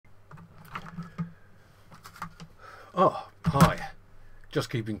Oh, hi. Just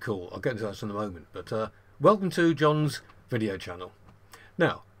keeping cool. I'll get into that in a moment. But welcome to John's video channel.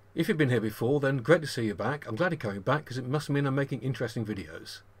 Now, if you've been here before, then great to see you back. I'm glad you're coming back because it must mean I'm making interesting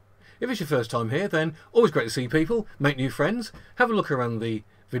videos. If it's your first time here, then always great to see people, make new friends, have a look around the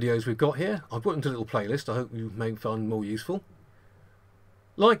videos we've got here. I've put them into a little playlist I hope you may find more useful.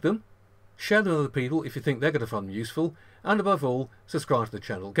 Like them, share them with other people if you think they're going to find them useful, and above all, subscribe to the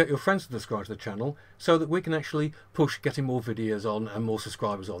channel. Get your friends to subscribe to the channel so that we can actually push getting more videos on and more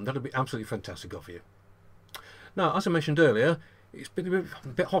subscribers on. That'll be absolutely fantastic of you. Now, as I mentioned earlier, it's been a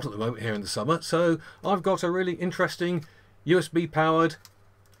bit hot at the moment here in the summer, so I've got a really interesting USB powered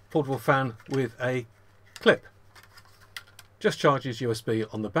portable fan with a clip. Just charges USB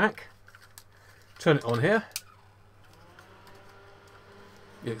on the back. Turn it on here.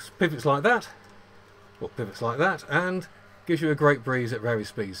 It pivots like that, or pivots like that, and gives you a great breeze at various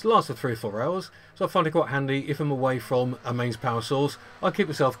speeds. Lasts for 3 or 4 hours, so I find it quite handy if I'm away from a mains power source. I keep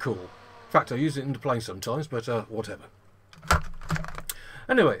myself cool. In fact, I use it in the plane sometimes, but whatever.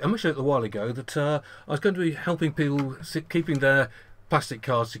 Anyway, I mentioned a while ago that I was going to be helping people keeping their plastic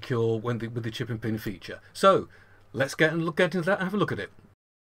cards secure with the chip and pin feature. So let's get into that and have a look at it.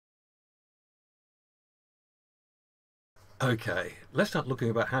 Okay, let's start looking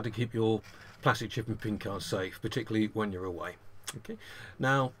about how to keep your plastic chip and pin cards safe, particularly when you're away. Okay,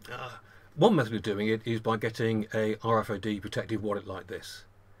 now one method of doing it is by getting a RFID protective wallet like this.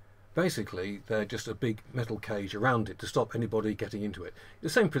 Basically, they're just a big metal cage around it to stop anybody getting into it. The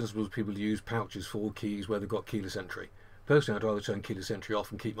same principle as people use pouches for keys where they've got keyless entry. Personally, I'd rather turn keyless entry off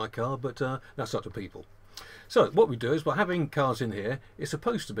and keep my card, but that's up to people. So what we do is, by having cards in here, it's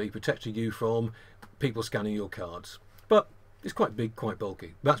supposed to be protecting you from people scanning your cards. But it's quite big, quite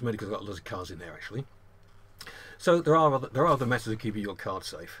bulky. That's mainly because I've got lots of cards in there, actually. So there are other methods of keeping your card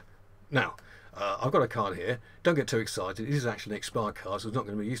safe. Now, I've got a card here. Don't get too excited. It is actually an expired card, so it's not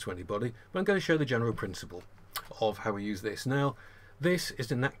going to be used to anybody. But I'm going to show the general principle of how we use this. Now, this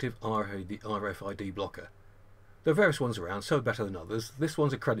is an active RFID blocker. There are various ones around, some better than others. This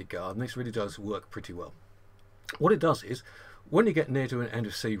one's a credit card, and this really does work pretty well. What it does is, when you get near to an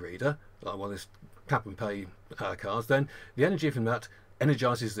NFC reader, like one of this tap and pay cards, then the energy from that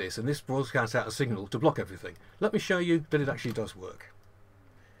energizes this, and this broadcasts out a signal to block everything. Let me show you that it actually does work.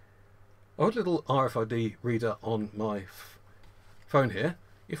 I've got a little RFID reader on my phone here.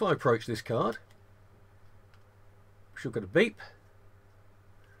 If I approach this card, she'll get a beep.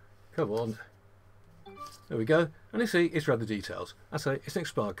 Come on. There we go, and you see it's read the details. I say it's an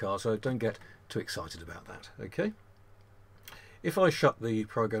expired card, so don't get too excited about that. Okay. If I shut the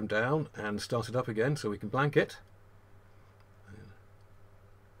program down and start it up again so we can blank it,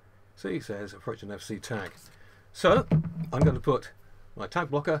 see, it says approach an FC tag. So I'm going to put my tag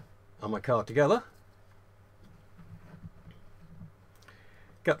blocker and my card together,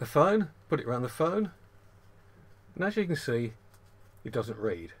 get the phone, put it around the phone, and as you can see, it doesn't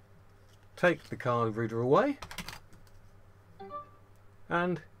read. Take the card reader away,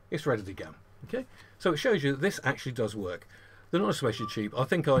 and it's ready to go. Okay, so it shows you that this actually does work. They're not especially cheap. I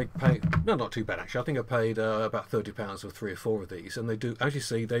think I paid, no, not too bad actually. I think I paid about £30 for 3 or 4 of these, and they do, as you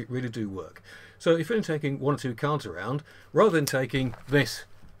see, they really do work. So if you're taking 1 or 2 cards around, rather than taking this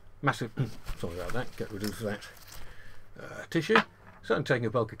massive, sorry about that, get rid of that tissue. So I'm taking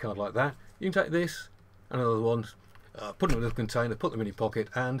a bulky card like that. You can take this and another one, put them in a little container, put them in your pocket,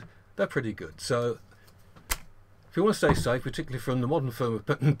 and they're pretty good. So if you want to stay safe, particularly from the modern firm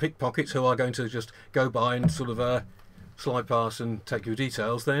of pickpockets who are going to just go by and sort of slide past and take your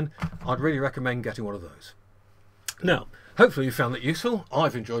details, then I'd really recommend getting one of those. Now, hopefully you found that useful.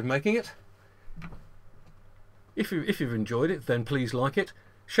 I've enjoyed making it. If you've enjoyed it, then please like it.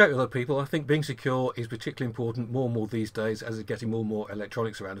 Share it with other people. I think being secure is particularly important more and more these days as it's getting more and more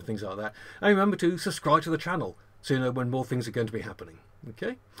electronics around and things like that. And remember to subscribe to the channel so you know when more things are going to be happening.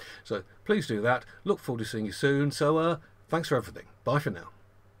 Okay, so please do that. Look forward to seeing you soon. So thanks for everything. Bye for now.